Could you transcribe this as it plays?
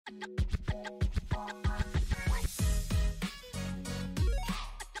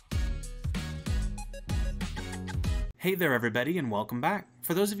Hey there everybody, and welcome back.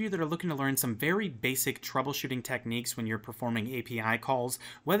 For those of you that are looking to learn some very basic troubleshooting techniques when you're performing API calls,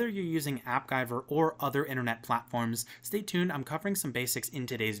 whether you're using AppGyver or other internet platforms, stay tuned. I'm covering some basics in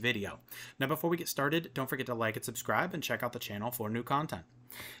today's video. Now before we get started, don't forget to like and subscribe and check out the channel for new content.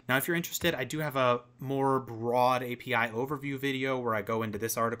 Now if you're interested, I do have a more broad API overview video where I go into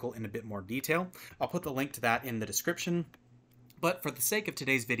this article in a bit more detail. I'll put the link to that in the description. But for the sake of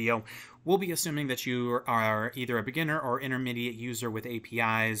today's video, we'll be assuming that you are either a beginner or intermediate user with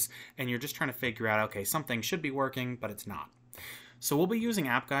APIs, and you're just trying to figure out, okay, something should be working, but it's not. So we'll be using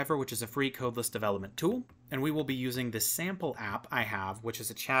AppGyver, which is a free codeless development tool, and we will be using this sample app I have, which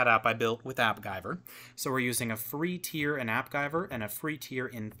is a chat app I built with AppGyver. So we're using a free tier in AppGyver and a free tier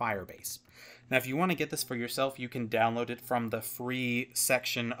in Firebase. Now, if you want to get this for yourself, you can download it from the free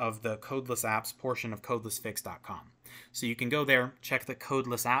section of the Codeless Apps portion of codelessfix.com. So you can go there, check the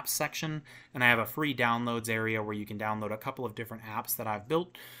Codeless Apps section, and I have a free downloads area where you can download a couple of different apps that I've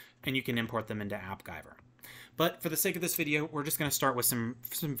built, and you can import them into AppGyver. But for the sake of this video, we're just going to start with some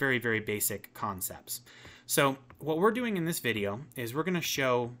very, very basic concepts. So what we're doing in this video is we're going to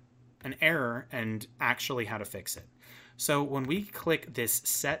show an error and actually how to fix it. So when we click this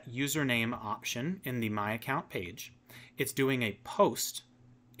Set Username option in the My Account page, it's doing a post,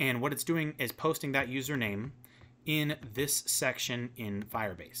 and what it's doing is posting that username in this section in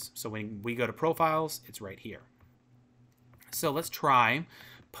Firebase. So when we go to Profiles, it's right here. So let's try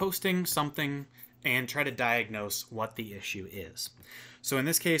posting something and try to diagnose what the issue is. So in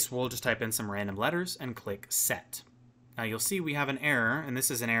this case, we'll just type in some random letters and click Set. Now you'll see we have an error, and this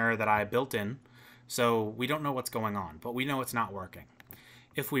is an error that I built in. So we don't know what's going on, but we know it's not working.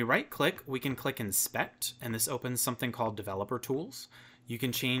 If we right click, we can click Inspect, and this opens something called Developer Tools. You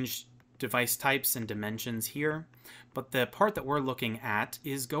can change device types and dimensions here, but the part that we're looking at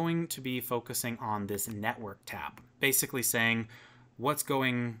is going to be focusing on this Network tab, basically saying what's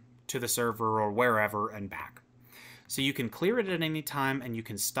going to the server or wherever and back. So you can clear it at any time, and you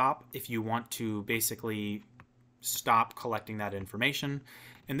can stop if you want to basically stop collecting that information.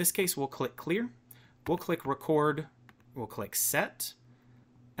 In this case, we'll click Clear. We'll click Record, we'll click Set,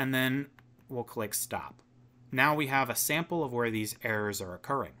 and then we'll click Stop. Now we have a sample of where these errors are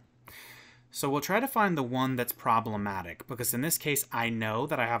occurring. So we'll try to find the one that's problematic, because in this case I know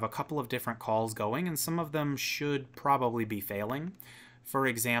that I have a couple of different calls going, and some of them should probably be failing. For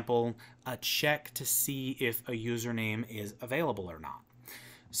example, a check to see if a username is available or not.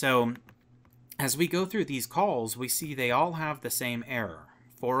 So as we go through these calls, we see they all have the same error.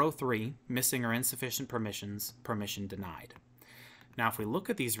 403, missing or insufficient permissions, permission denied. Now if we look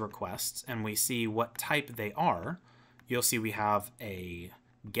at these requests and we see what type they are, you'll see we have a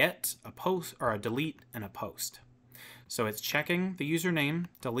get, a post, or a delete, and a post. So it's checking the username,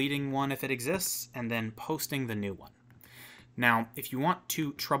 deleting one if it exists, and then posting the new one. Now if you want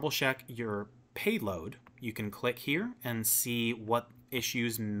to troubleshoot your payload, you can click here and see what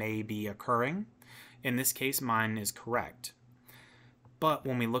issues may be occurring. In this case, mine is correct. But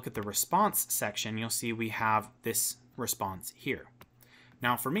when we look at the response section, you'll see we have this response here.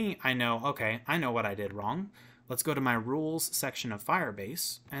 Now for me, I know what I did wrong. Let's go to my rules section of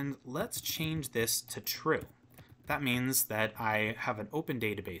Firebase, and let's change this to true. That means that I have an open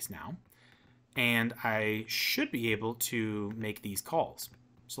database now, and I should be able to make these calls.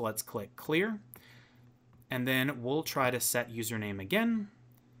 So let's click Clear, and then we'll try to set username again,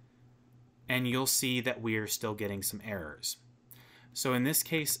 and you'll see that we're still getting some errors. So in this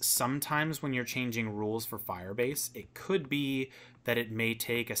case, sometimes when you're changing rules for Firebase, it could be that it may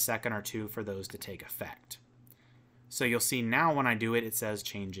take a second or two for those to take effect. So you'll see now when I do it, it says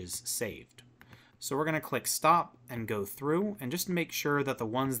changes saved. So we're going to click Stop and go through and just make sure that the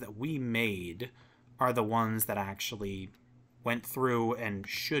ones that we made are the ones that actually went through and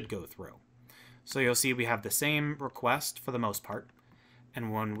should go through. So you'll see we have the same request for the most part.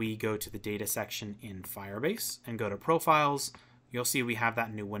 And when we go to the data section in Firebase and go to Profiles, you'll see we have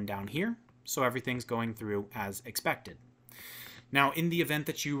that new one down here, so everything's going through as expected. Now, in the event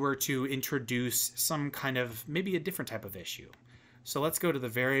that you were to introduce some kind of, maybe a different type of issue. So let's go to the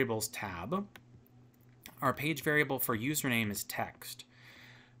Variables tab. Our page variable for username is text.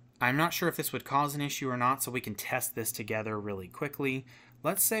 I'm not sure if this would cause an issue or not, so we can test this together really quickly.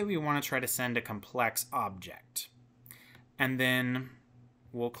 Let's say we want to try to send a complex object. And then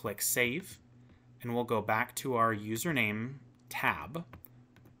we'll click Save, and we'll go back to our username tab,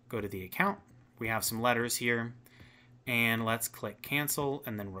 go to the account, we have some letters here, and let's click Cancel,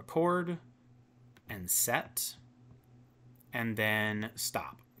 and then Record, and Set, and then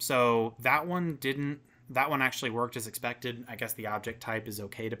Stop. So that one actually worked as expected. I guess the object type is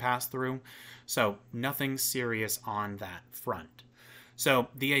okay to pass through. So nothing serious on that front. So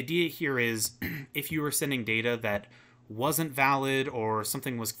the idea here is if you were sending data that wasn't valid or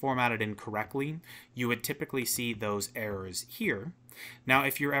something was formatted incorrectly, you would typically see those errors here. Now,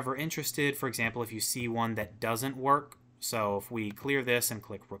 if you're ever interested, for example, if you see one that doesn't work, so if we clear this and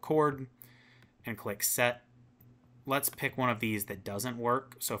click record and click set, let's pick one of these that doesn't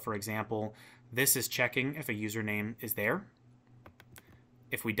work. So for example, this is checking if a username is there.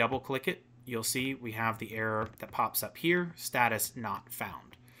 If we double click it, you'll see we have the error that pops up here, status not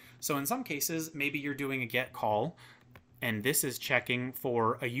found. So in some cases, maybe you're doing a get call and this is checking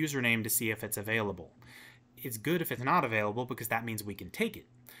for a username to see if it's available. It's good if it's not available because that means we can take it.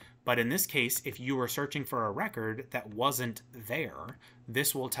 But in this case, if you were searching for a record that wasn't there,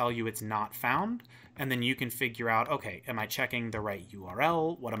 this will tell you it's not found, and then you can figure out, okay, am I checking the right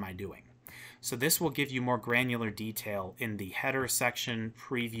URL? What am I doing? So this will give you more granular detail in the header section,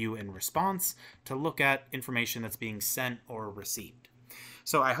 preview, and response to look at information that's being sent or received.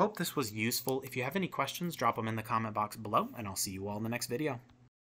 So I hope this was useful. If you have any questions, drop them in the comment box below, and I'll see you all in the next video.